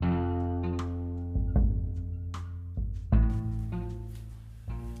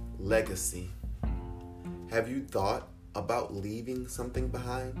Legacy. Have you thought about leaving something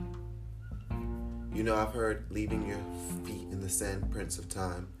behind? I've heard leaving your feet in the sand, prints of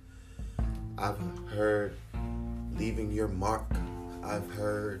time. I've heard leaving your mark. I've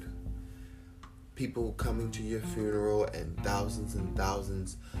heard people coming to your funeral and thousands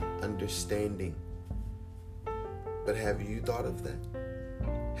understanding. But have you thought of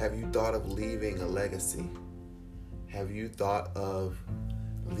that? Have you thought of leaving a legacy? Have you thought of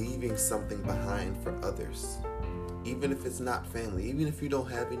leaving something behind for others? Even if it's not family, even if you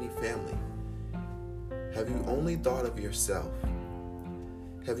don't have any family. Have you only thought of yourself?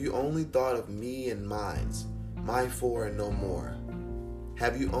 Have you only thought of me and mines, my four and no more?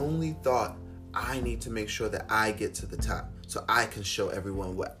 Have you only thought, I need to make sure that I get to the top so I can show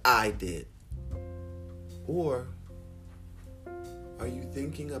everyone what I did? Or are you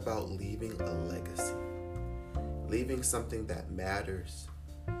thinking about leaving a legacy? Leaving something that matters?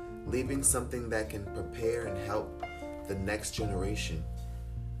 Leaving something that can prepare and help the next generation?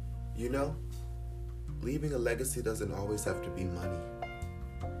 Leaving a legacy doesn't always have to be money.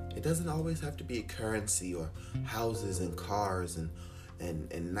 It doesn't always have to be currency or houses and cars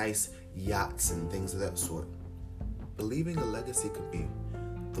and nice yachts and things of that sort. But leaving a legacy could be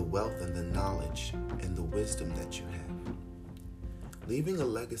the wealth and the knowledge and the wisdom that you have. Leaving a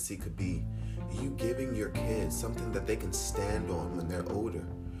legacy could be you giving your kids something that they can stand on when they're older,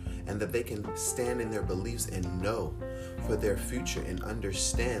 and that they can stand in their beliefs and know for their future and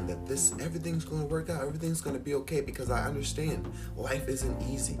understand that everything's going to work out, everything's going to be okay, because I understand life isn't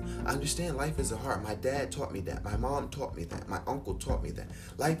easy. I understand life isn't hard. My dad taught me that. My mom taught me that. My uncle taught me that.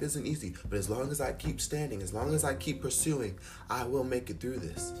 Life isn't easy, but as long as I keep standing, as long as I keep pursuing, I will make it through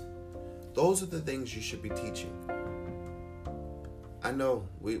this. Those are the things you should be teaching. I know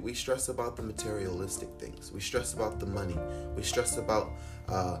we stress about the materialistic things. We stress about the money. We stress about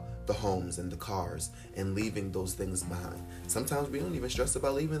the homes and the cars and leaving those things behind. Sometimes we don't even stress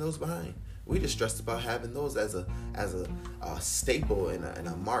about leaving those behind. We just stress about having those as a staple and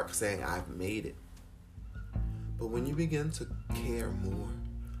a mark saying I've made it. But when you begin to care more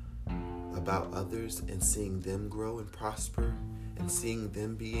about others and seeing them grow and prosper and seeing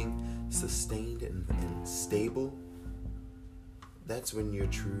them being sustained and stable, that's when your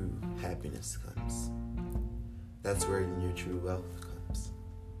true happiness comes. That's where your true wealth comes.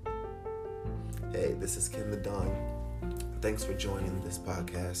 Hey, this is Ken the Don. Thanks for joining this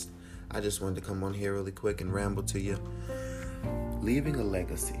podcast. I just wanted to come on here really quick and ramble to you. Leaving a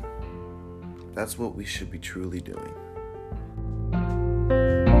legacy. That's what we should be truly doing.